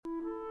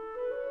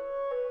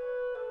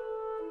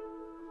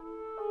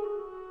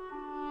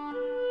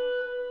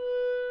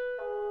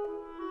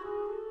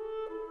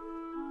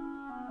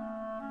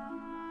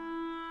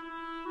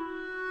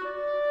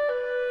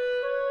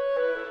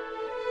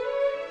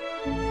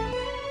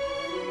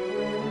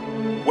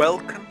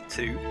Welcome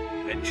to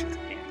Ventures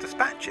in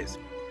Dispatches,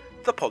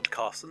 the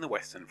podcast on the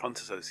Western Front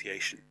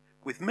Association,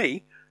 with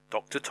me,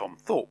 Dr. Tom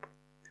Thorpe.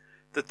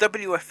 The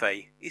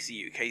WFA is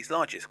the UK's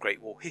largest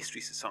Great War History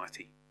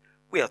Society.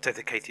 We are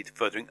dedicated to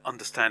furthering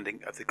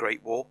understanding of the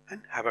Great War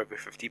and have over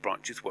 50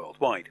 branches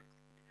worldwide.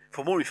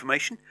 For more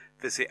information,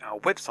 visit our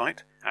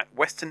website at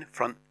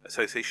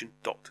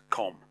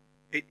westernfrontassociation.com.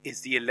 It is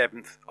the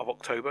 11th of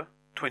October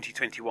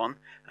 2021,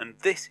 and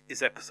this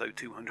is episode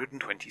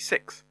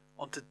 226.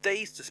 On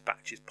today's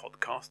Dispatches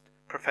podcast,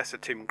 Professor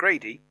Tim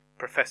Grady,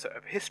 Professor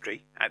of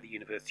History at the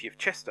University of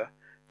Chester,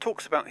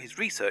 talks about his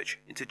research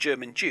into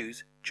German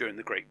Jews during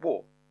the Great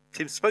War.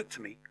 Tim spoke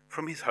to me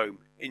from his home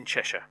in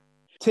Cheshire.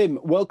 Tim,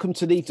 welcome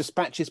to the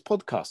Dispatches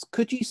podcast.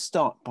 Could you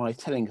start by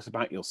telling us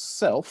about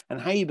yourself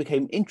and how you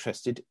became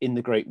interested in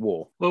the Great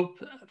War? Well,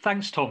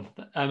 thanks, Tom.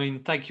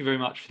 Thank you very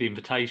much for the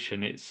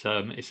invitation. It's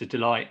a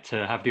delight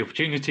to have the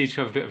opportunity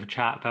to have a bit of a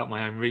chat about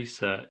my own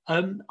research.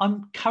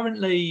 I'm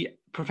currently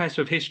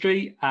Professor of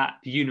History at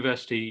the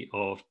University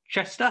of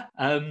Chester,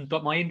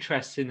 but my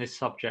interests in this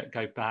subject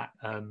go back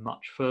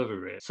much further,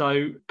 really.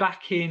 So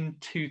back in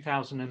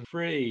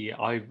 2003,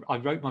 I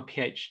wrote my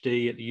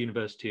PhD at the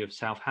University of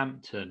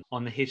Southampton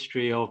on the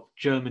history of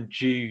German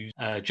Jews,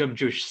 German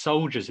Jewish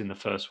soldiers in the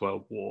First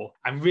World War,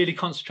 and really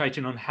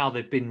concentrating on how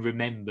they've been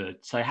remembered.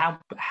 So how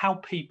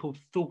people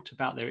thought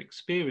about their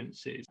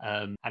experiences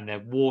and their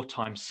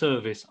wartime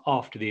service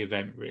after the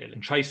event, really,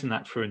 and tracing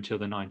that through until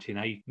the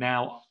 1980s.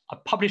 Now, I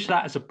published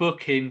that as a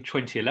book in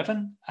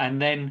 2011, and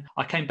then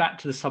I came back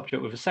to the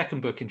subject with a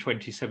second book in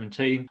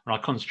 2017, and I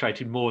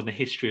concentrated more on the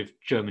history of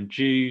German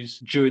Jews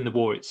during the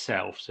war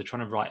itself. So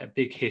trying to write a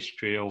big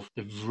history of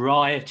the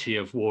variety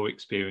of war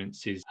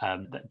experiences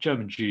that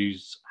German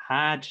Jews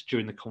had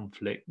during the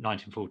conflict,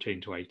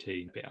 1914 to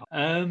 18.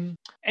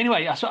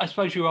 Anyway, I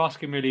suppose you were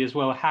asking really as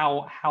well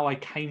how I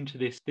came to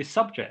this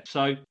subject.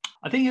 So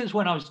I think it was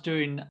when I was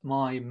doing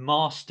my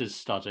master's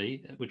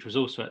study, which was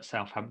also at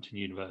Southampton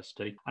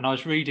University, and I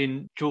was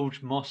reading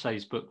George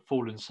Mosse's book,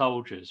 Fallen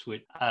Soldiers,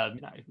 which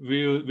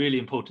really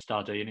important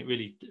study, and it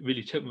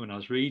really took me when I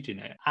was reading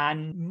it.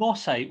 And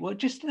Mosse, well,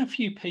 just in a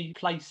few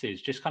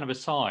places, just kind of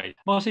aside,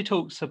 Mosse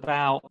talks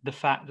about the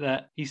fact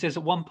that he says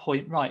at one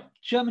point, right,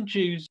 German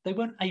Jews, they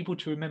weren't able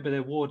to remember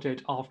their war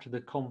dead after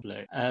the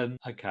conflict.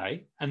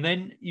 Okay. And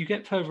then you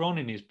get further on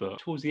in his book,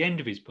 towards the end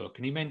of his book,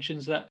 and he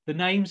mentions that the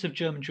names of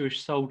German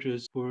Jewish soldiers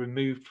were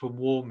removed from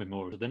war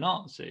memorials of the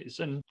Nazis.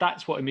 And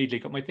that's what immediately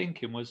got my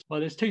thinking was, well,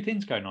 there's two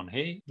things going on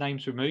here.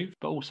 Names removed,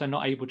 but also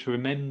not able to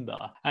remember.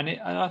 And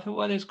I thought,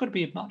 well, there's got to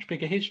be a much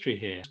bigger history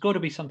here. There's got to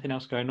be something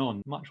else going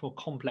on, much more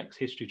complex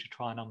history to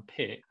try and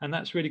unpick. And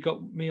that's really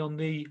got me on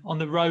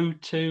the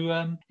road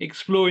to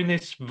exploring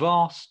this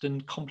vast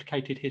and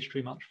complicated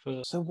history much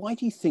further. So why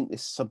do you think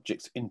this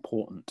subject's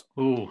important?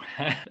 Oh,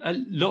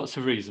 lots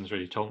of reasons,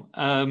 really, Tom.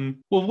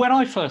 Well, when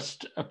I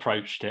first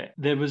approached it,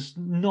 there was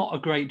not a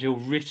great deal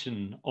written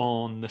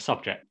on the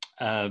subject.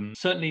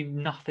 Certainly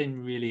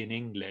nothing really in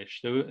English.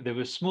 There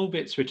were small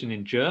bits written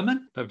in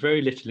German, but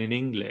very little in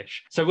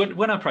English. So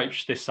when I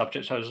approached this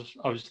subject,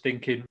 I was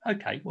thinking,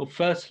 okay, well,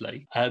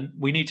 firstly,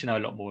 we need to know a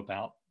lot more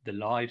about the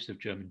lives of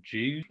German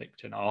Jews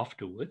and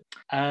afterward.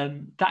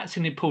 That's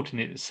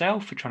important in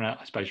itself for trying to,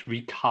 I suppose,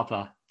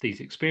 recover these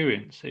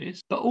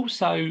experiences. But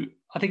also,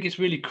 I think it's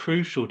really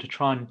crucial to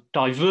try and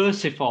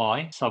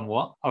diversify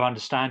somewhat our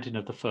understanding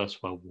of the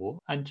First World War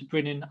and to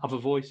bring in other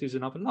voices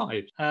and other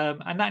lives.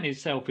 And that in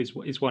itself is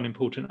one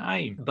important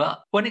aim.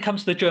 But when it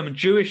comes to the German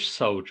Jewish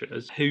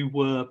soldiers who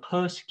were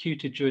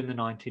persecuted during the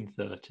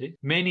 1930s,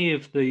 many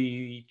of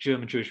the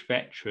German Jewish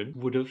veterans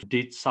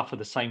did suffer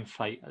the same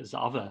fate as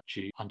other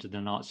Jews under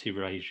the Nazi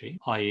regime,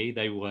 i.e.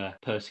 they were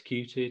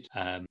persecuted,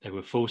 they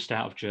were forced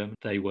out of Germany,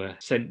 they were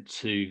sent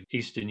to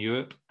Eastern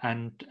Europe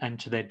and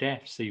to their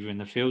deaths, either in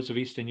the fields of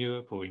Eastern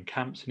Europe or in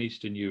camps in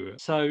Eastern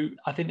Europe. So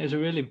I think there's a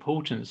real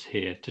importance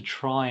here to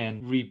try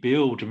and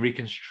rebuild and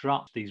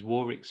reconstruct these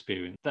war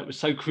experiences that were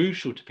so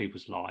crucial to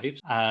people's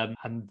lives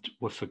and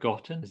were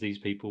forgotten as these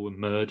people were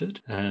murdered.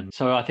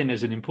 So I think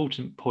there's an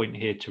important point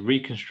here to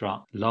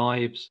reconstruct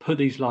lives, put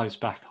these lives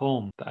back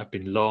on that have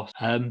been lost.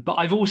 But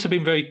I've also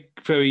been very,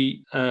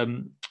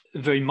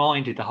 very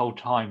minded the whole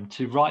time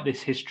to write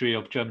this history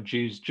of German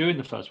Jews during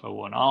the First World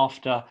War and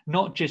after,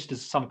 not just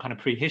as some kind of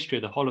prehistory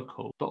of the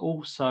Holocaust, but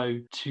also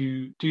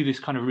to do this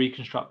kind of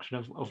reconstruction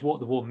of what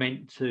the war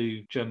meant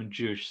to German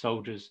Jewish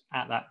soldiers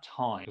at that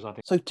time.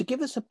 So to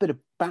give us a bit of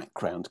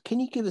background, can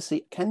you give us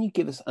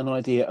an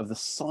idea of the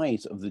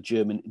size of the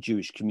German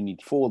Jewish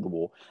community for the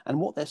war and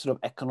what their sort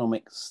of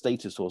economic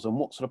status was and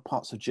what sort of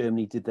parts of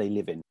Germany did they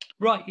live in?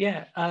 Right,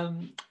 yeah.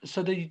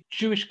 So the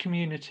Jewish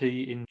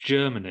community in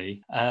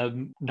Germany,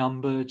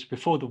 outnumbered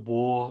before the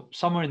war,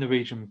 somewhere in the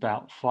region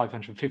about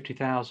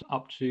 550,000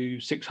 up to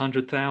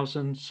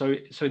 600,000. So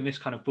in this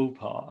kind of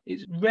ballpark,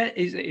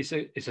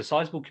 it's a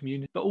sizable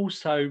community, but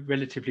also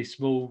relatively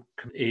small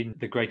in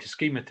the greater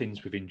scheme of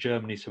things within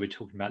Germany. So we're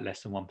talking about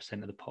less than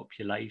 1% of the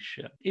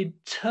population. In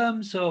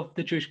terms of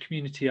the Jewish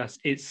community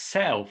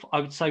itself, I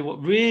would say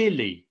what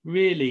really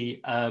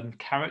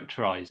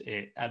characterized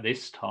it at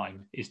this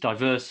time is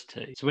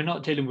diversity. So we're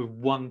not dealing with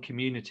one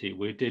community,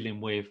 we're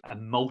dealing with a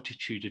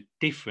multitude of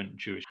different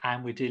Jewish,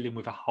 and we're dealing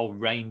with a whole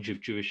range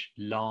of Jewish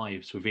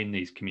lives within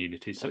these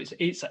communities. So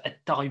it's a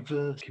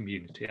diverse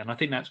community, and I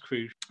think that's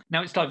crucial.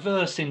 Now, it's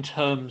diverse in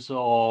terms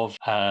of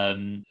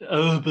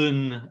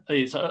urban.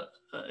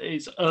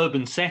 It's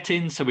urban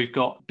settings. So we've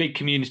got big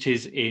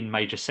communities in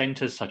major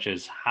centres such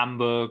as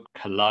Hamburg,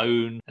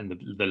 Cologne, and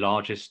the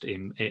largest,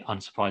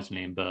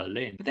 unsurprisingly, in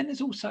Berlin. But then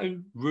there's also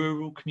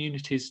rural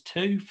communities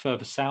too,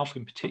 further south,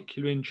 in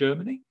particular in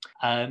Germany.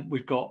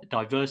 We've got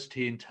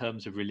diversity in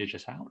terms of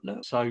religious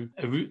outlook. So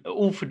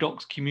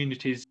Orthodox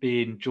communities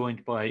being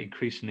joined by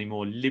increasingly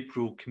more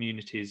liberal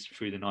communities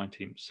through the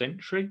 19th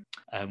century,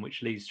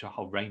 which leads to a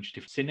whole range of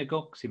different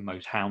synagogues in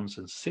most towns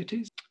and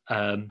cities.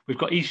 We've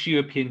got East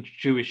European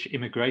Jewish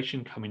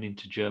immigration coming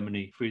into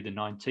Germany through the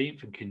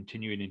 19th and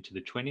continuing into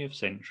the 20th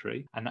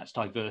century, and that's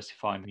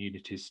diversifying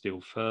communities still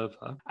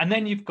further. And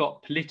then you've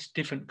got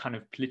different kind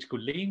of political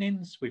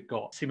leanings. We've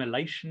got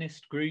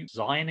assimilationist groups,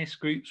 Zionist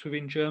groups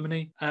within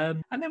Germany,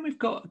 and then we've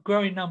got a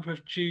growing number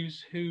of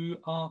Jews who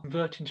are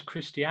converting to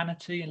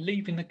Christianity and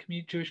leaving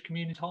the Jewish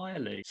community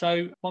entirely.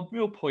 So one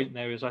real point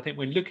there is, I think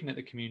when looking at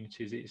the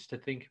communities, it's to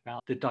think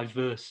about the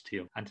diversity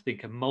of, and to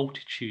think a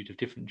multitude of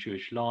different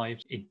Jewish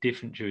lives in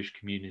different Jewish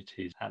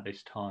communities at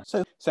this time.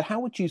 So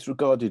how were Jews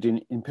regarded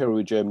in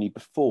Imperial Germany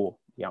before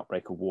the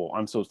outbreak of war?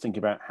 I'm sort of thinking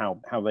about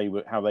how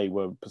they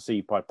were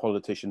perceived by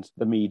politicians,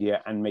 the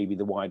media, and maybe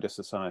the wider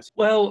society.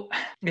 Well,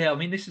 yeah, I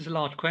mean, this is a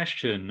large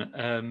question,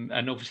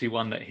 and obviously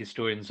one that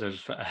historians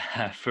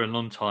have for a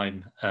long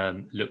time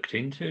looked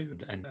into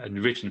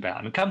and written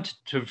about and come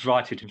to a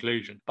variety of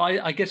conclusions. But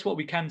I guess what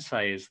we can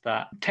say is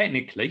that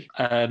technically,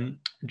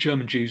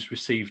 German Jews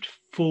received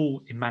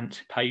full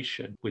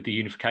emancipation with the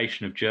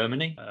unification of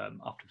Germany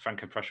after the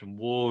Franco-Prussian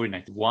War in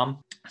 1881.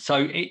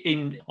 So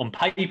on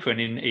paper and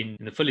in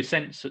the fullest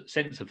sense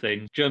of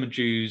things, German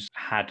Jews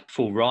had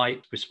full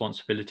rights,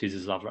 responsibilities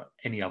as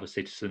any other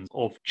citizens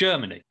of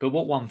Germany. But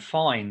what one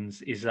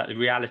finds is that the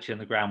reality on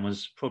the ground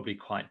was probably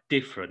quite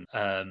different.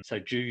 So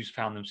Jews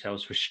found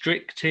themselves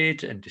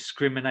restricted and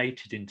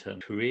discriminated in terms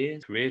of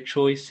career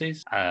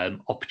choices,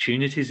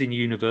 opportunities in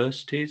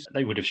universities.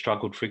 They would have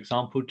struggled, for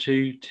example,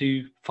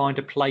 to find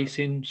a place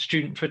in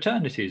student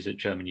fraternities at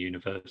German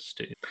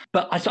universities.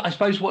 But I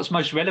suppose what's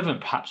most relevant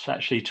perhaps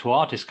actually to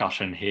our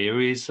discussion here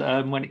is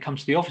when it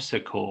comes to the officer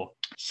corps.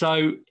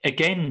 So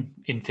again,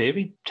 in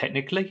theory,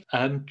 technically,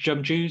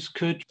 German Jews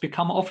could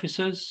become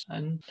officers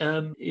and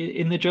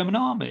in the German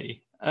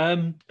army.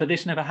 But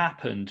this never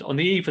happened. On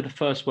the eve of the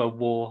First World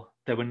War,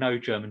 there were no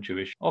German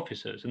Jewish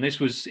officers. And this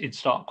was in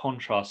stark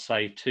contrast,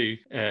 say, to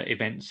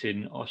events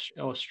in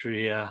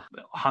Austria,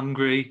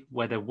 Hungary,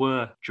 where there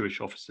were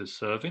Jewish officers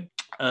serving.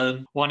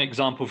 One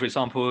example, for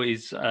example,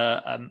 is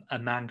a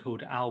man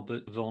called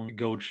Albert von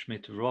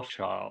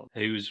Goldschmidt-Rothschild,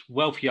 who was a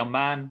wealthy young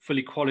man,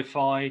 fully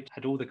qualified,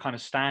 had all the kind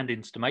of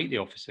stand-ins to make the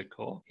officer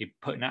corps. He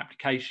put an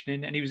application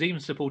in, and he was even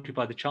supported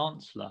by the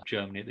Chancellor of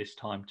Germany at this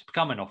time to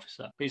become an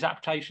officer. But his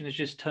application is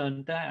just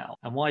turned down.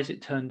 And why is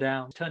it turned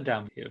down? It's turned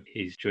down because of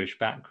his Jewish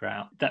background.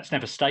 That's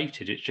never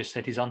stated. It's just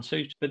said he's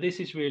unsuited. But this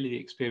is really the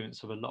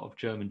experience of a lot of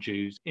German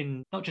Jews,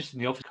 not just in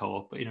the officer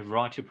corps, but in a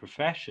variety of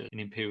professions in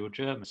Imperial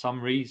Germany. For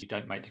some reason, you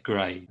don't make the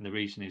grade. And the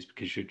reason is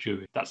because you're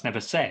Jewish. That's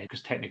never said,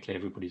 because technically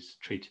everybody's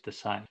treated the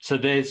same. So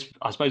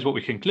I suppose what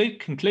we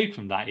conclude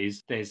from that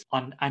is there's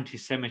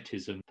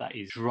anti-Semitism that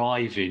is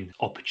driving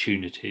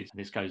opportunities. And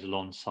this goes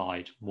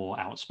alongside more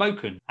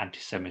outspoken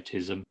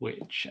anti-Semitism,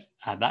 which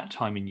at that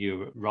time in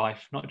Europe,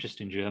 rife, not just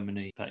in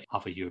Germany, but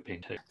other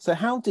European too. So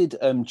how did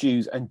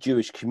Jews and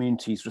Jewish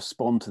communities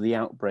respond to the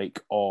outbreak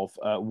of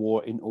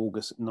war in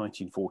August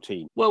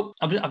 1914? Well,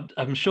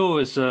 I'm sure,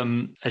 as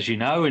you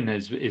know, and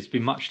it's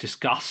been much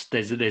discussed,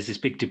 there's this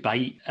big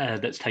debate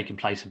that's taken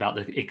place about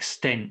the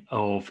extent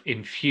of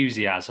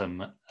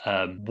enthusiasm,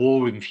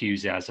 war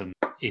enthusiasm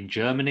in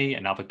Germany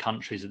and other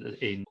countries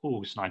in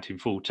August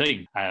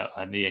 1914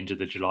 and the end of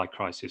the July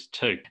crisis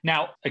too.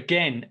 Now,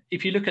 again,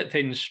 if you look at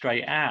things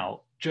straight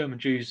out, German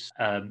Jews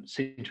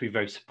seem to be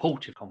very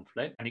supportive of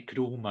conflict, and it could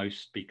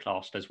almost be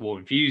classed as war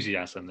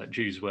enthusiasm, that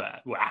Jews were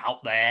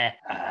out there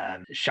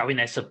showing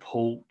their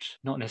support,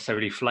 not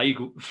necessarily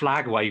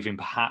flag waving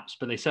perhaps,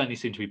 but they certainly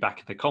seem to be back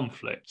in the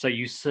conflict. So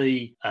you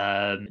see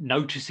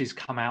notices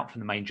come out from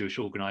the main Jewish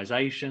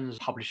organisations,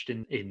 published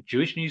in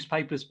Jewish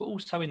newspapers, but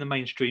also in the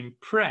mainstream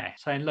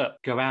press, saying, look,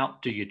 go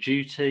out, do your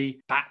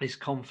duty, back this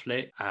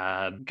conflict,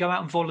 go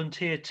out and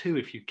volunteer too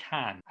if you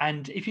can.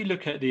 And if you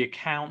look at the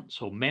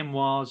accounts or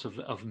memoirs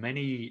of of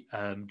many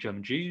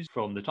German Jews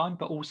from the time,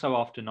 but also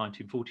after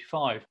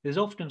 1945. There's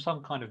often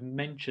some kind of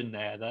mention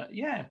there that,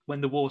 yeah,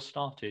 when the war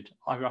started,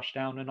 I rushed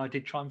down and I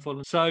did try and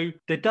volunteer. So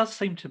there does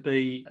seem to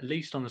be, at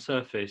least on the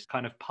surface,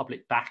 kind of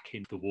public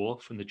backing for the war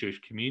from the Jewish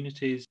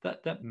communities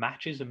that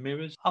matches and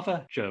mirrors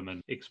other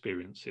German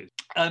experiences.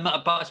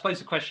 But I suppose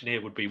the question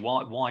here would be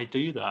why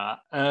do that?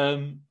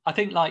 I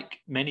think, like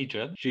many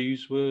Germans,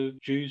 Jews were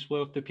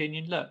of the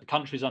opinion, look, the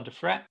country's under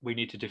threat, we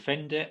need to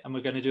defend it, and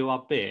we're going to do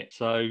our bit.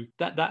 So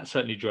that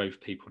certainly drove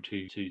people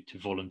to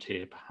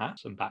volunteer,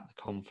 perhaps, and back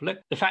the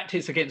conflict. The fact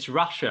it's against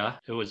Russia,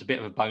 it was a bit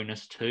of a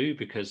bonus too,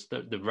 because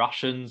the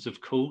Russians,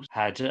 of course,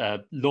 had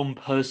long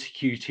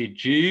persecuted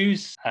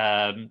Jews,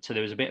 so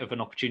there was a bit of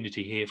an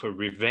opportunity here for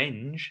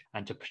revenge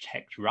and to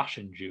protect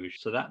Russian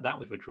Jewish. So that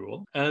was a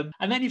draw.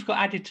 And then you've got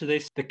added to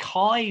this, the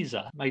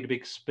Kaiser made a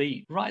big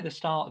speech right at the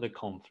start of the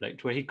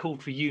conflict where he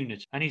called for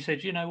unity, and he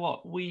said, you know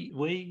what,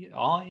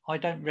 I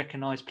don't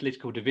recognise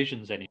political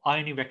divisions anymore. I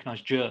only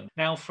recognise German.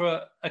 Now,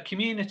 for a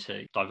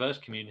community, diverse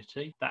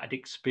community, that had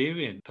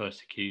experienced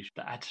persecution,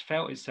 that had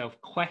felt itself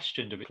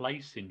questioned of its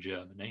place in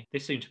Germany,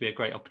 this seemed to be a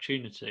great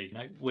opportunity. You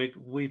know,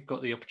 we've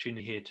got the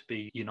opportunity here to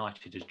be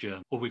united as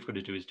Germans. All we've got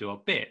to do is do our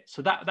bit.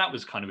 So that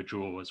was kind of a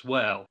draw as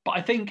well. But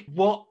I think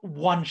what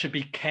one should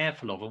be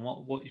careful of, and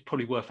what is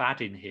probably worth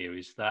adding here,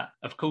 is that,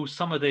 of course,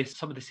 some of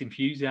this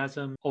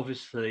enthusiasm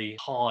obviously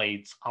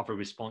hides other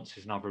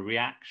responses and other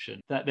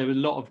reactions. That there were a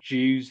lot of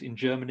Jews in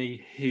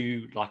Germany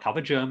who, like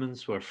other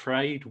Germans, were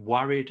afraid,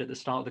 worried at the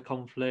start of the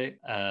conflict.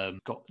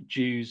 Got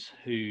Jews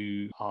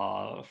who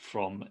are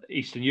from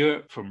Eastern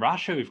Europe, from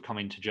Russia, who've come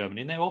into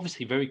Germany, and they're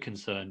obviously very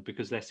concerned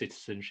because their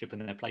citizenship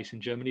and their place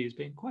in Germany is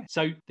being questioned.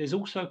 So there's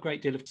also a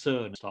great deal of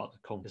concern at the start of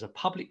the conflict. There's a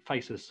public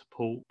face of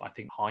support, I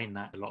think, behind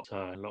that, a lot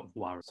of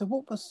worry. So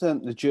what was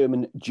the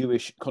German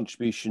Jewish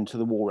contribution to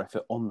the war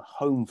effort on the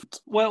home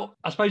front? Well,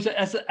 I suppose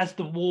as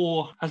the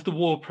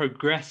war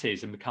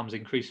progresses and becomes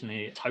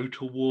increasingly a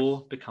total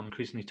war, become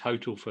increasingly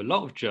total for a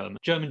lot of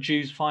German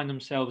Jews find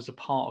themselves a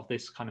part of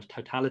this kind of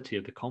totality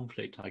of the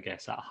conflict, I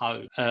guess, at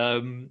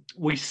home.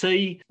 We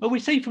see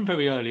from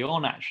very early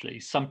on, actually,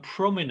 some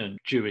prominent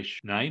Jewish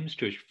names,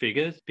 Jewish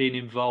figures being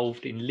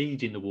involved in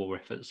leading the war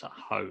efforts at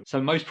home.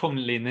 So most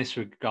prominently in this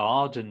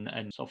regard, and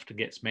often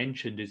gets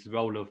mentioned, is the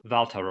role of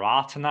Walter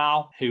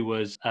Rathenau, who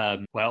was, a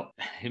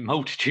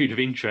multitude of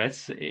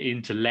interests,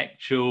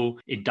 intellectual,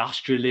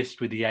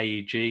 industrialist with the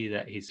AEG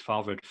that his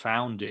father had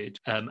founded,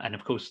 and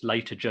of course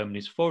later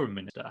Germany's foreign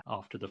minister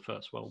after the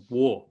First World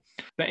War.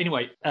 But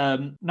anyway,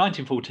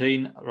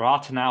 1914,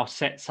 Rathenau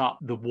sets up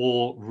the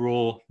War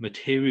Raw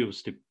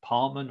Materials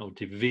Department or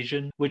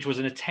Division, which was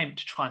an attempt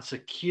to try and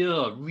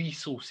secure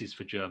resources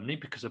for Germany,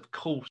 because of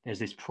course there's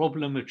this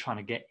problem of trying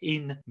to get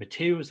in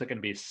materials that are going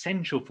to be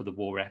essential for the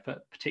war effort,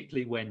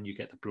 particularly when you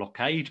get the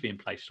blockade being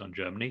placed on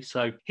Germany.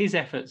 So his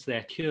efforts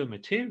there to secure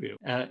material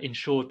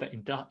ensured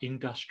that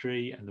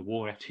industry and the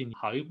war effort in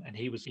home, and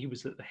he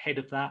was at the head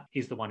of that.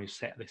 He's the one who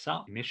set this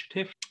up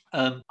initiative.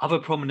 Other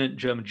prominent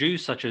German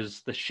Jews, such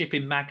as the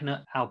shipping magnate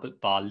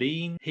Albert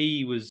Barlin,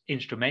 he was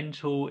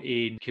instrumental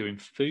in securing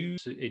food,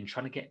 in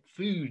trying to get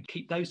food,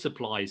 keep those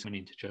supplies coming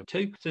into Germany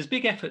too. So there's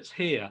big efforts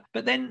here.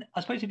 But then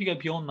I suppose if you go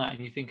beyond that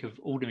and you think of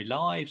ordinary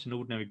lives and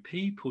ordinary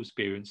people's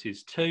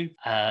experiences too,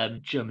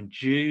 German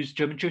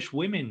Jewish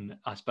women,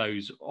 I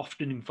suppose,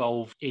 often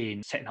involved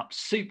in setting up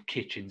soup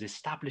kitchens,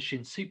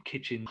 establishing soup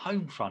kitchens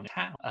home front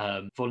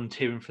town,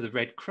 volunteering for the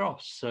Red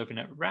Cross, serving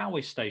at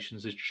railway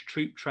stations as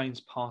troop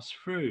trains pass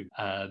through.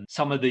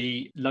 Some of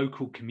the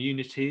local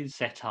communities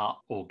set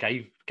up or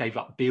gave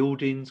up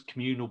buildings,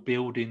 communal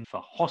buildings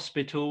for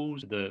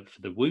hospitals,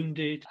 for the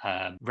wounded.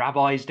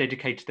 Rabbis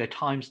dedicated their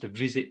times to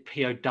visit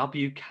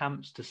POW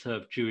camps to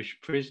serve Jewish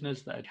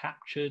prisoners that had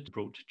captured,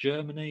 brought to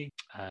Germany.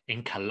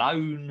 In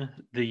Cologne,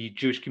 the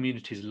Jewish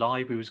community's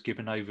library was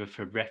given over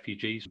for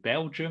refugees from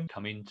Belgium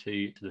come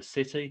into the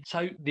city.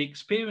 So the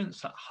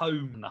experience at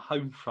home and the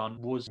home front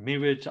was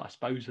mirrored, I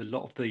suppose, a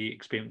lot of the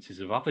experiences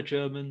of other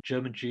German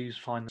Jews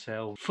find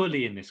themselves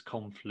fully in this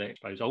conflict,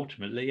 I suppose,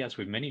 ultimately, as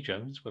with many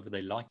Germans, whether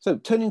they like. So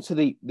turning to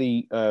the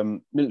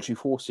military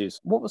forces,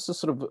 what was the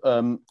sort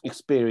of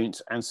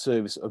experience and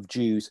service of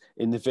Jews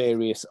in the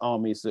various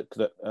armies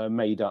that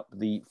made up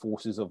the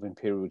forces of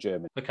Imperial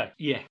Germany? Okay,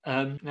 yeah.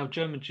 Now,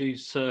 German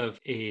Jews served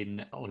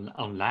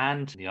on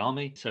land, in the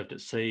army, served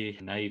at sea,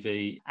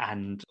 navy,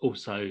 and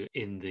also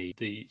in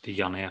the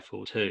Young Air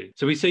Force too.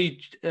 So we see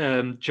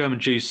German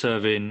Jews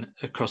serving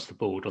across the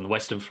board on the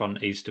Western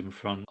Front, Eastern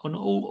Front, on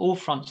all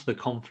fronts of the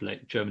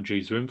conflict. German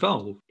Jews were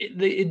involved.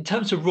 In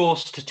terms of raw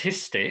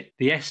statistic,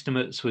 the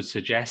estimates would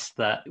suggest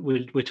that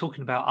we're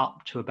talking about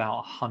up to about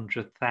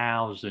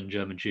 100,000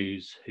 German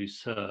Jews who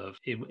serve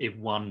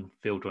in one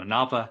field or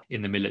another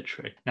in the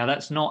military. Now,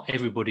 that's not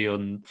everybody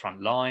on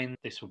front line.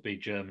 This would be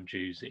German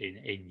Jews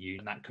in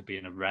union. That could be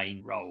in a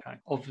range role. Okay.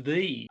 Of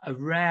the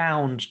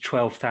around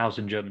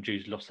 12,000 German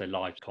Jews lost their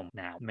lives.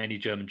 Now, many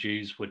German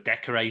Jews were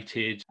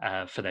decorated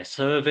for their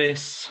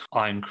service,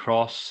 Iron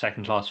Cross,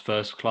 second class,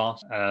 first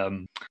class,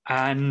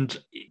 And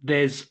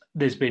there's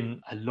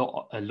been a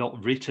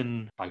lot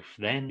written both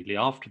then,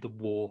 after the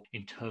war,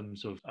 in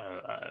terms of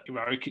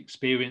heroic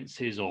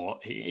experiences or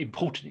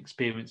important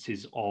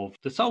experiences of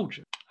the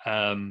soldier.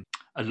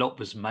 A lot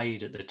was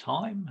made at the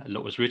time, a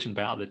lot was written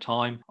about at the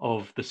time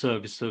of the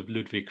service of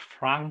Ludwig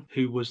Frank,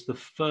 who was the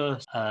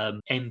first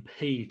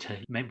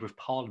member of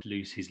parliament to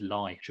lose his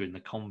life during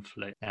the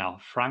conflict. Now,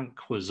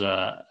 Frank was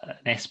an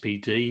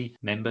SPD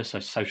member, so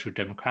Social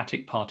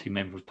Democratic Party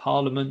member of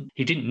parliament.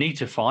 He didn't need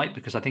to fight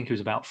because I think he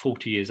was about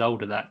 40 years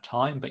old at that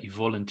time, but he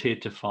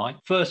volunteered to fight.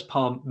 First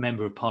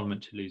member of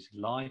parliament to lose his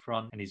life,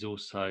 and he's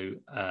also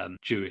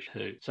Jewish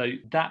too. So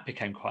that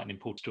became quite an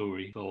important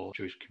story for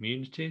Jewish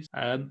communities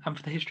and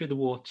for the history of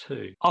the war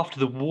too. After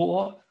the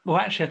war, well,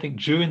 actually, I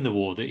think during the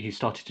war that he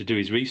started to do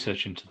his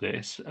research into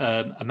this,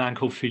 a man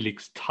called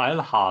Felix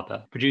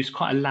Teilhaber produced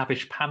quite a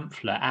lavish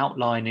pamphlet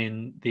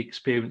outlining the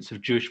experience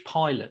of Jewish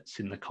pilots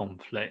in the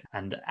conflict,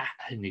 and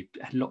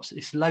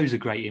it's loads of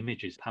great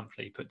images.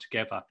 Pamphlet he put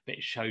together, but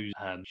it shows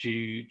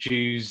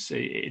Jews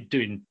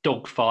doing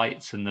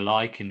dogfights and the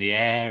like in the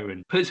air,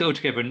 and puts it all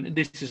together. And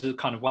this is a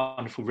kind of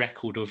wonderful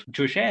record of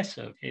Jewish air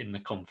service in the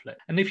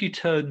conflict. And if you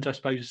turned, I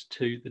suppose,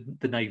 to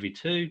the Navy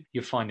too,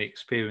 you'll find the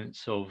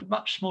experience of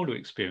much smaller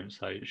experience,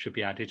 though it should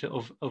be added,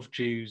 of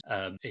Jews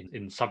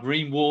in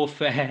submarine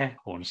warfare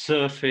or on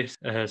surface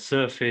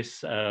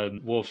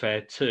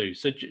warfare too.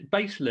 So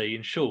basically,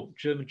 in short,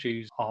 German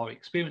Jews are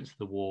experiencing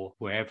the war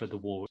wherever the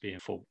war is being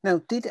fought.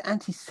 Now, did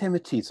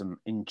anti-Semitism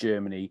in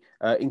Germany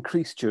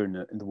increase during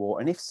the war,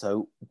 and if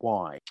so,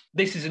 why?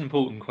 This is an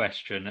important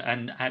question,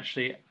 and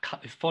actually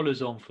it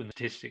follows on from the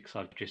statistics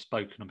I've just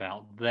spoken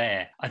about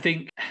there. I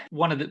think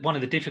one of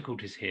the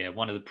difficulties here,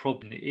 one of the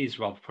problems, it is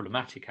rather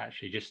problematic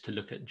actually, just to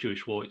look at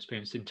Jewish war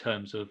experience in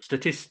terms of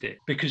statistics,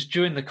 because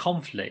during the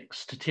conflict,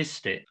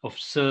 statistics of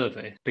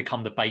service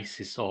become the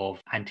basis of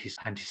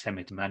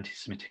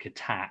anti-Semitic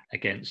attack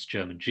against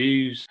German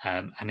Jews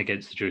and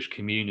against the Jewish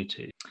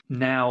community.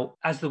 Now,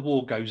 as the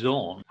war goes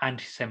on,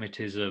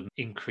 anti-Semitism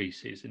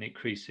increases, and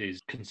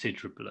increases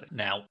considerably.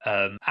 Now,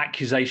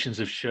 accusations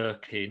of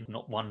shirking,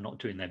 not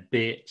doing their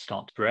bit,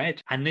 start to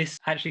spread, and this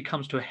actually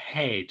comes to a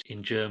head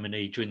in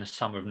Germany during the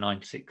summer of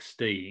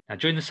 1916. Now,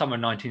 during the summer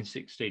of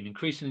 1916,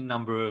 increasing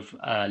number of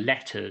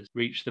letters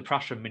reached the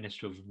Prussian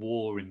Minister of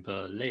War in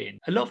Berlin.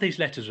 A lot of these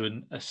letters were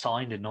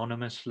signed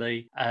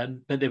anonymously,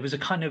 but there was a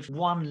kind of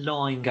one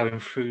line going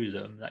through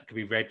them that could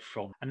be read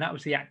from, and that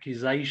was the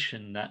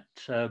accusation that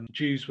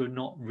Jews were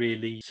not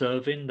really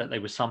serving, that they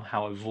were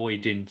somehow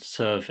avoiding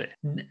service.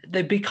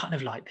 There'd be kind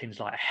of like things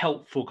like a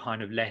helpful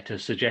kind of letter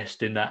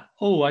suggesting that,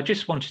 oh, I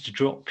just wanted to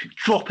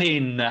drop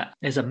in that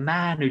there's a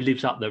man who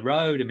lives up the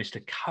road, a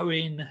Mr.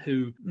 Cohen,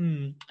 who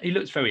he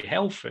looks very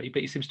healthy,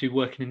 but he seems to be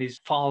working in his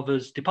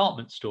father's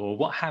department store,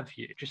 what have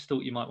you. Just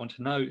thought you might want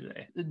to know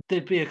there.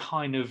 There'd be a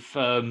kind of,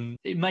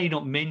 it may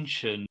not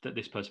mention that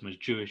this person was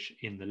Jewish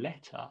in the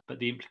letter, but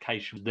the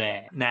implication was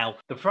there. Now,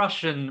 the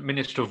Prussian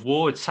Minister of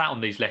War had sat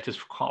on these letters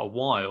for quite a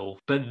while,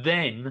 but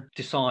then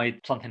decide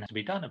something has to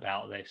be done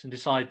about this, and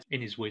decides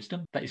in his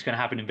wisdom that he's going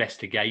to have an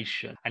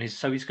investigation. And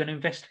so he's going to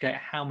investigate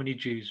how many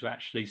Jews were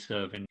actually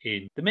serving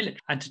in the military.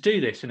 And to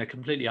do this in a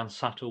completely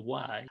unsubtle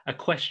way, a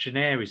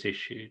questionnaire is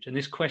issued, and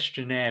this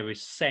questionnaire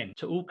is sent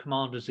to all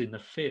commanders in the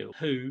field,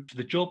 who, for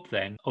the job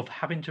then of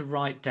having to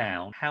write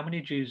down how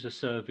many Jews are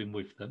serving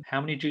with them,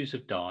 how many Jews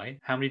have died,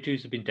 how many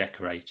Jews have been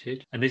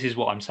decorated. And this is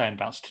what I'm saying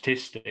about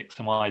statistics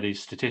and why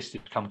these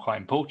statistics become quite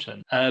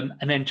important. And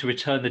then to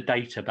return the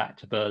data back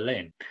to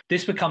Berlin.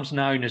 This becomes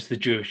known as the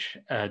Jewish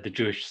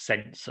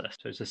census.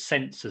 So it's a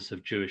census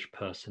of Jewish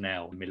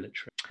personnel in the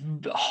military.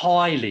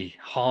 Highly,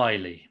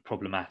 highly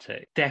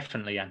problematic.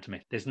 Definitely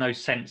anti-Semitic. There's no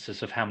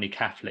census of how many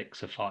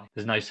Catholics are fighting.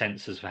 There's no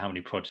census of how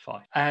many Protestants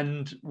fight.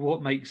 And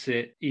what makes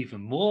it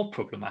even more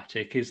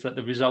problematic is that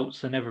the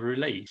results are never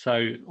released.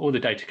 So all the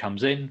data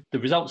comes in, the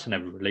results are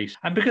never released.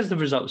 And because the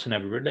results are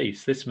never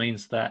released, this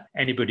means that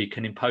anybody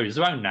can impose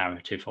their own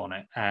narrative on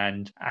it.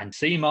 And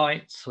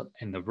Semites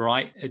in the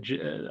right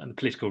and the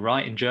political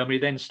right in Germany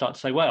then start to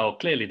say, well,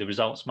 clearly the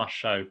results must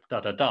show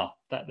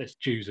that this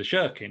Jews are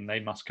shirking, they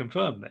must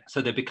confirm this.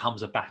 So there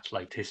becomes a battle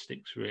of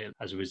statistics, really,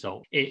 as a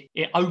result.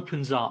 It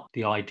opens up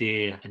the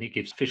idea, and it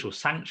gives official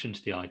sanction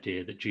to the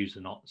idea that Jews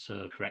are not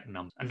served correct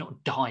numbers and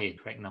not dying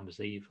correct numbers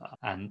either.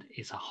 And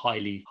it's a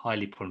highly,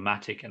 highly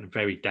problematic and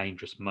very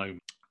dangerous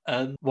moment.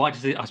 Why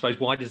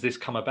does this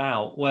come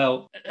about?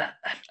 Well,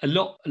 a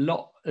lot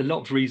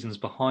of reasons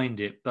behind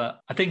it, but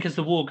I think as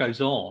the war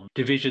goes on,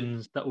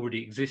 divisions that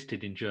already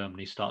existed in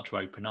Germany start to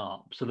open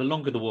up. So the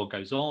longer the war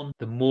goes on,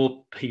 the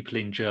more people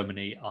in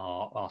Germany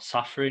are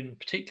suffering,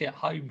 particularly at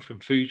home, from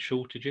food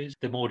shortages.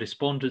 The more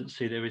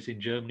despondency there is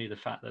in Germany, the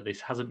fact that this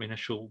hasn't been a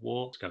short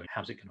war.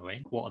 How's it going to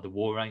end? What are the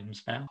war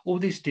aims now? All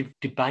these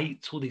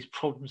debates, all these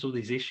problems, all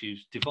these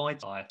issues divide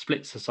society,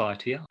 split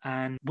society up.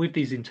 And with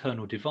these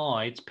internal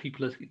divides,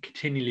 people are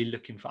continually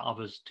looking for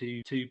others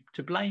to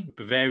blame.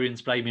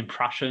 Bavarians blaming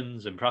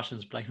Prussians, and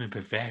Prussians blaming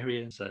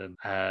Bavarians,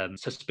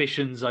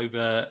 suspicions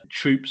over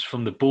troops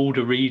from the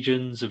border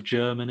regions of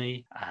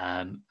Germany,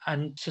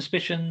 and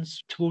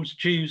suspicions towards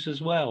Jews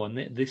as well.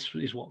 And this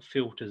is what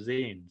filters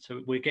in.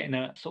 So we're getting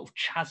a sort of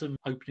chasm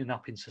opening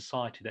up in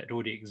society that had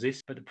already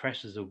exists, but the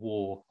pressures of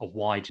war are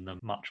widening them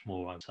much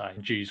more, I would say.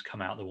 Jews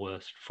come out the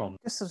worst from.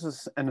 Just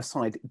as an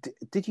aside,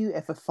 did you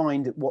ever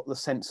find what the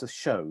census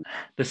showed?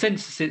 The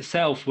census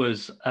itself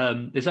was,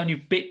 there's only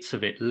bits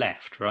of it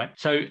left, right?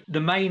 So the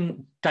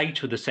main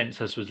data of the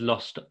census was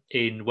lost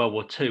in World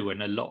War II,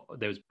 and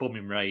there was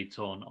bombing raids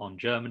on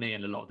Germany,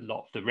 and a lot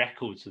of the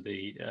records of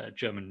the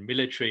German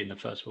military in the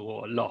First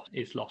World War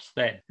is lost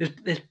then.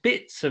 There's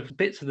bits of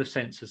the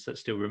census that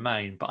still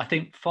remain, but I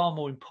think far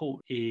more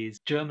important is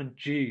German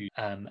Jews,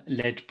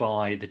 led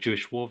by the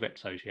Jewish War Vet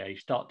Association,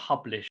 start to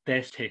publish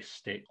their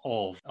statistic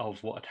of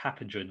what had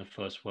happened during the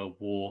First World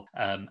War,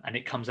 and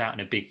it comes out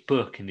in a big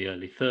book in the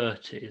early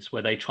 30s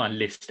where they try and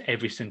list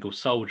every single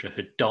soldier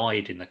who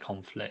died in the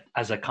conflict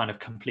as a kind of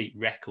complete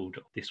record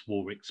of this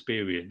war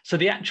experience. So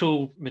the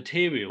actual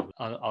material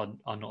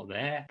are not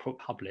there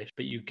published,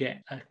 but you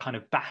get a kind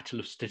of battle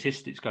of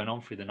statistics going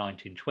on through the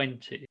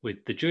 1920s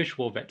with the Jewish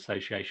War Vet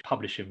Association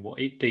publishing what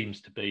it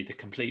deems to be the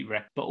complete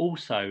record, but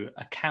also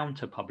a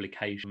counter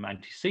publication from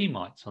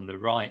anti-Semites on the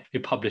right who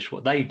publish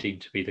what they deem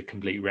to be the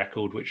complete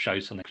record, which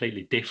shows something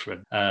completely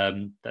different,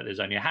 that there's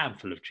only a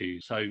handful of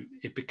Jews. So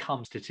it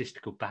becomes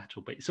statistical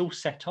battle, but it's all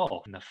set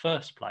off in the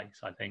first place,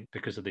 I think,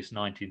 because of this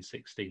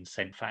 1916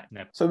 cent fact.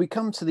 So we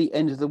come to the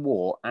end of the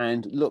war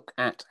and look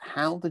at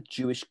how the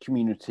Jewish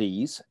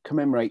communities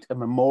commemorate and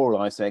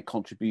memorialise their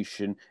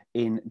contribution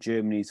in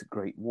Germany's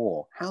Great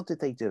War. How did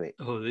they do it?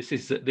 Oh, this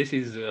is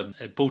an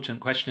important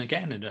question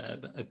again, and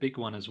a big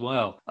one as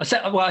well. I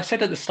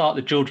said at the start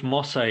that George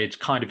Mosse had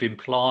kind of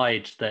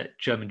implied that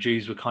German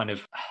Jews were kind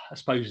of, I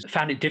suppose,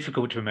 found it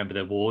difficult to remember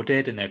their war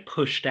dead, and they're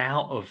pushed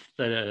out of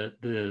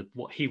the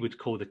what he would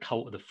call the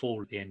cult of the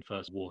fall at the end of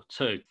First War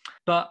too.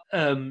 But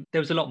there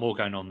was a lot more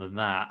going on than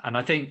that, and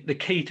I think the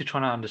key to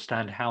trying to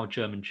understand how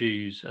German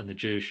Jews and the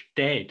Jewish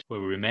dead were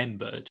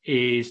remembered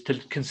is to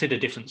consider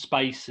different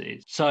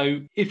spaces. So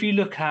if you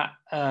look at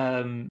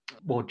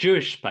more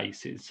Jewish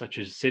spaces such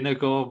as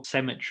synagogues,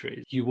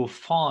 cemeteries, you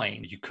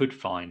could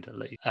find at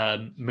least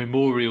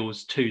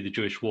memorials to the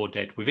Jewish war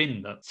dead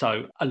within them.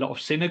 So a lot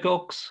of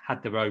synagogues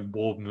had their own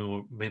war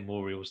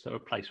memorials that were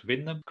placed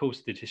within them. Of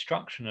course, the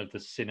destruction of the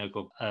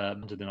synagogue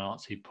under the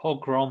Nazi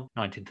pogrom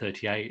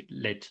 1938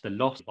 led to the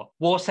loss of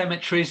war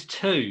cemeteries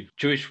too.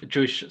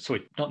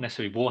 Not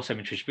necessarily war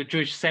cemeteries, but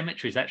Jewish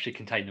cemeteries actually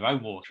contain their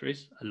own war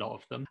cemeteries, a lot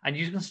of them, and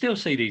you can still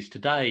see these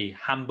today.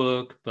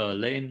 Hamburg,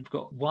 Berlin, we've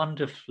got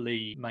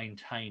wonderfully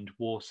maintained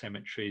war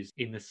cemeteries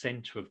in the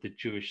centre of the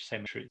Jewish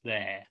cemetery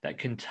there that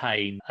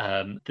contain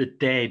the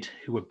dead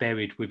who were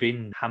buried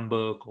within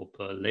Hamburg or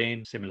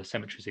Berlin, similar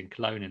cemeteries in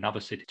Cologne and other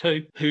cities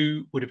too,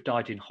 who would have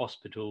died in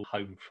hospital,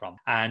 home from.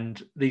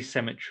 And these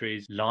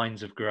cemeteries,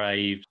 lines of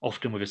graves,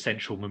 often with a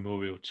central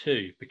memorial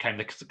too, became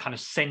the kind of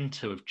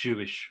centre of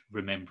Jewish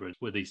remembrance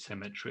were these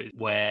cemeteries,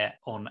 where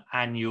on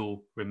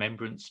annual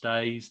remembrance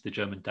days, the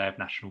German Day of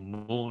National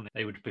Mourning,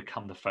 they would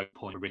become the focal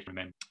point of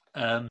remembrance.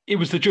 It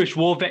was the Jewish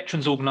War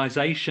Veterans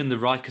Organisation, the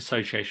Reich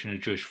Association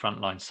of Jewish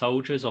Frontline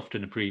Soldiers,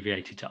 often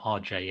abbreviated to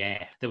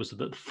RJF, that was at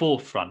the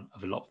forefront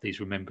of a lot of these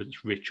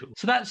remembrance rituals.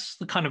 So that's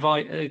the kind of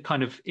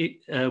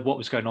what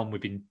was going on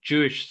within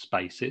Jewish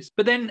spaces.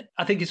 But then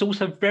I think it's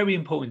also very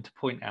important to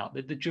point out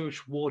that the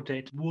Jewish war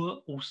dead were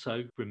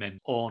also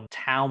remembered on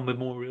town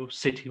memorials,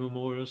 city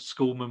memorials,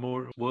 school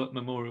memorials, work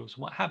memorials,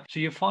 and what have you. So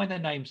you'll find the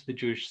names of the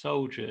Jewish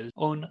soldiers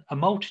on a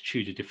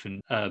multitude of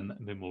different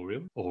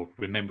memorial or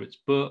remembrance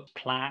books,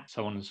 plaques,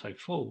 so on and so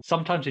forth.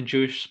 Sometimes in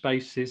Jewish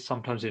spaces,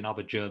 sometimes in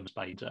other German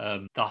spaces.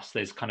 Thus,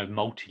 there's kind of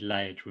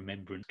multi-layered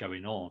remembrance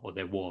going on, or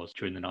there was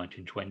during the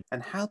 1920s.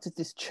 And how did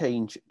this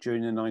change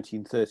during the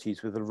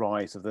 1930s with the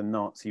rise of the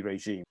Nazi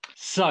regime?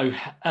 So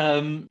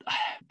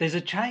there's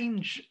a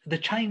change. The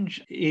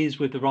change is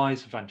with the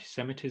rise of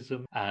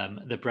anti-Semitism,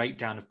 the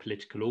breakdown of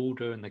political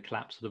order and the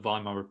collapse of the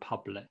Weimar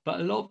Republic.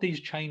 But a lot of these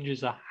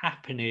changes are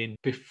happening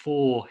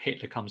before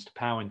Hitler comes to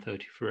power in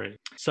 1933.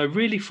 So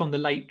really from the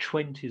late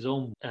 1920s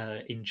on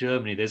in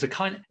Germany, there's a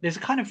kind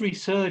of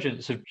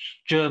resurgence of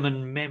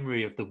German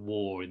memory of the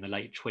war in the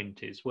late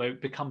 1920s, where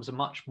it becomes a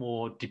much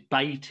more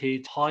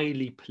debated,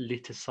 highly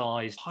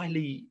politicized,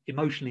 highly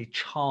emotionally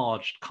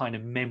charged kind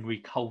of memory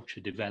culture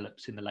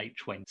develops in the late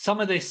 1920s.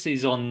 Some of this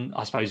is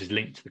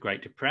linked to the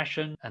Great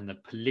Depression and the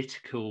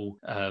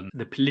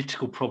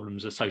political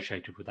problems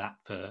associated with that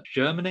for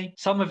Germany.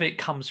 Some of it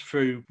comes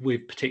through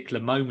with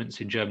particular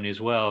moments in Germany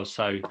as well.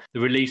 So the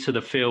release of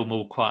the film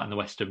All Quiet on the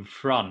Western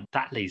Front,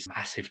 that leads to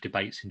massive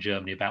debates in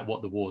Germany importantly, about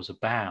what the war's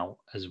about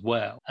as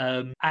well.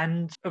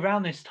 And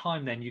around this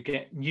time, then, you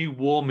get new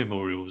war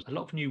memorials. A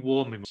lot of new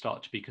war memorials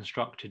start to be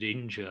constructed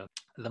in Germany.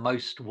 The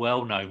most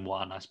well-known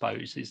one, I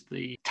suppose, is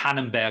the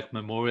Tannenberg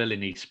Memorial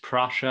in East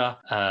Prussia.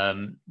 I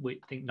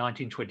think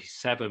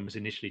 1927 was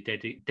initially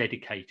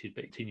dedicated,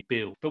 but continued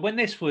built. But when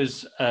this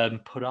was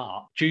put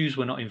up, Jews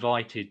were not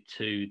invited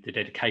to the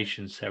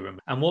dedication ceremony.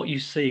 And what you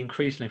see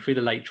increasingly through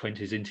the late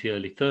 20s into the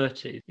early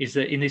 30s is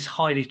that in this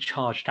highly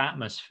charged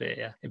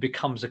atmosphere, it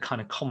becomes a kind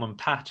of common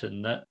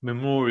pattern that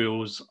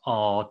memorials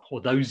are,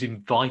 or those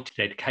invited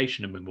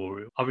dedication of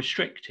memorial, are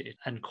restricted.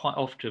 And quite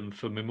often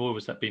for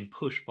memorials that have been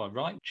pushed by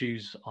right,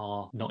 Jews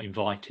are not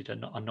invited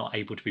and are not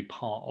able to be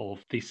part of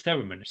the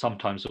ceremony.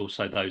 Sometimes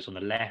also those on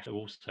the left are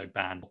also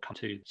banned or come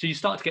to. So you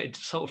start to get a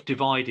sort of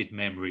divided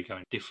memory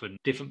going,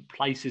 different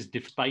places,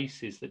 different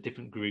spaces that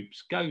different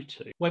groups go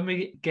to. When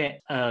we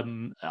get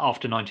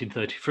after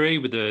 1933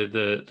 with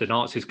the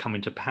Nazis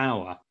coming to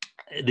power,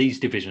 these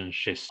divisions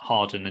just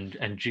harden,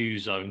 and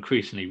Jews are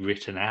increasingly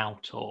written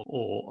out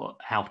or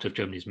out of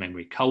Germany's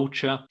memory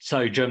culture.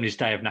 So Germany's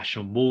Day of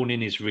National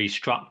Mourning is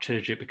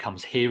restructured. It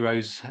becomes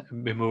Heroes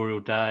Memorial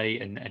Day,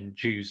 and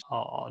Jews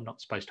are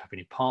not supposed to have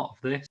any part of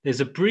this. There's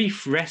a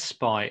brief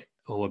respite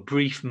or a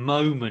brief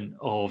moment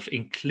of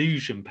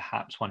inclusion,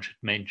 perhaps one should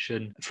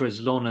mention, for as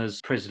long as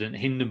President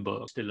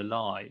Hindenburg is still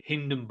alive.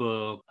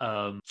 Hindenburg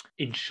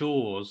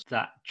ensures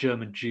that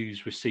German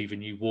Jews receive a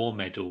new war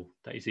medal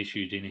that is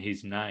issued in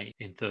his name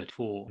in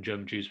 1934.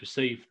 German Jews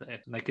received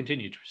that, and they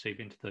continue to receive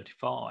into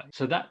 1935.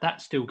 So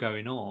that's still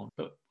going on.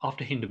 But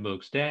after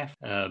Hindenburg's death,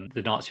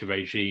 the Nazi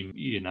regime,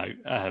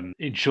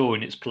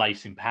 ensuring its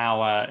place in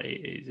power,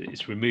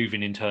 it's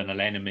removing internal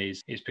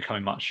enemies, it's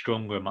becoming much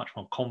stronger and much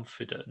more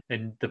confident.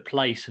 And the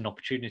place and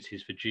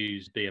opportunities for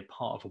Jews to be a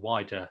part of a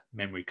wider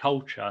memory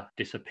culture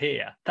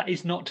disappear. That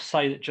is not to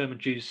say that German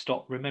Jews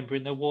stop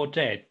remembering their war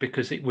dead,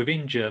 because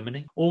within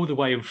Germany, all the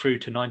way through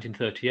to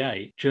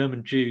 1938,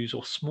 German Jews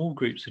or small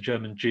groups of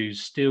German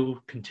Jews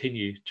still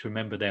continue to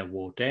remember their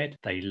war dead.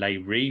 They lay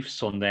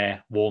wreaths on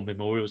their war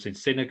memorials in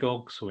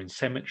synagogues or in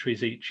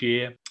cemeteries each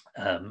year.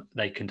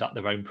 They conduct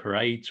their own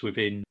parades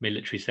within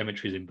military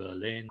cemeteries in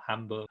Berlin,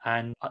 Hamburg,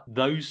 and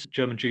those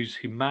German Jews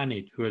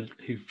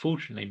who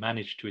fortunately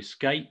managed to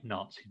escape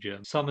Nazi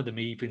Germany, some of them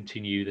even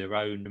continue their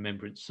own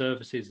remembrance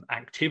services and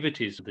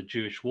activities of the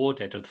Jewish war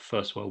dead of the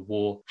First World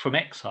War from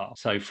exile.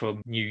 So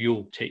from New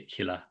York in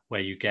particular,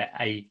 where you get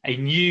a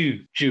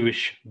new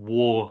Jewish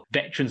War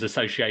Veterans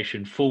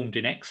Association formed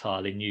in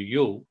exile in New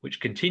York, which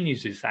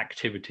continues its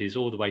activities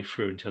all the way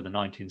through until the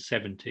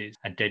 1970s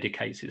and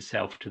dedicates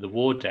itself to the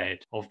war dead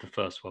of the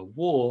First World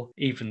War,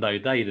 even though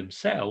they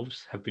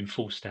themselves have been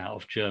forced out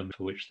of Germany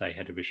for which they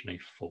had originally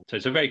fought. So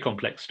it's a very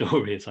complex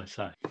story, as I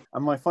say.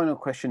 And my final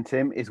question,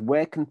 Tim, is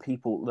where can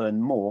people learn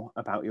more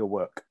about your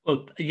work?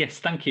 Well, yes,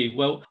 thank you.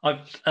 Well,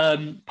 I've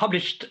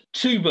published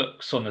 2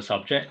 books on the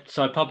subject.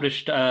 So I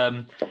published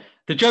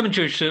The German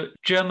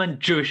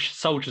Jewish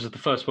Soldiers of the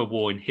First World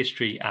War in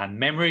History and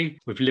Memory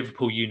with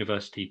Liverpool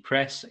University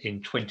Press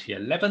in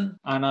 2011.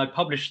 And I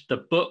published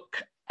the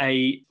book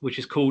which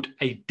is called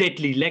A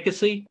Deadly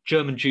Legacy,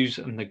 German Jews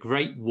and the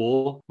Great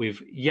War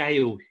with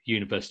Yale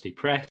University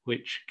Press,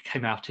 which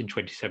came out in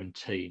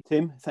 2017.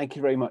 Tim, thank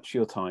you very much for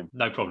your time.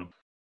 No problem.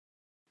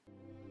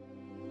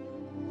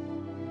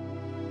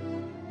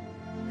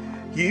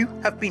 You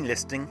have been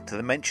listening to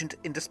the Mentioned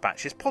in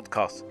Dispatches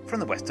podcast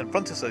from the Western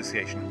Front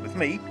Association with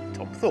me,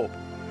 Tom Thorpe.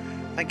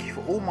 Thank you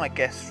for all my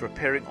guests for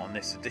appearing on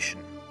this edition.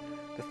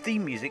 The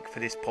theme music for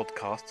this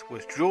podcast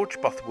was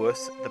George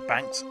Butterworth's The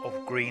Banks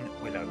of Green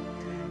Willow.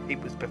 It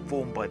was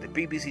performed by the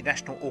BBC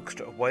National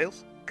Orchestra of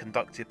Wales,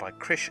 conducted by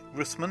Krish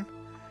Russman,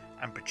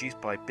 and produced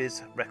by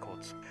Biz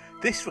Records.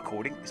 This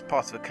recording is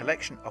part of a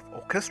collection of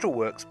orchestral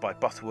works by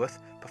Butterworth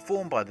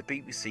performed by the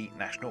BBC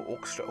National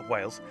Orchestra of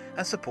Wales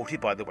and supported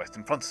by the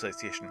Western Front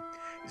Association.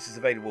 This is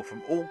available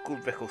from all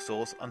good record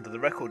stores under the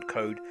record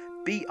code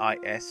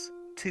BIS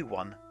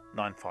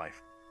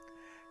 2195.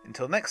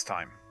 Until next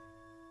time.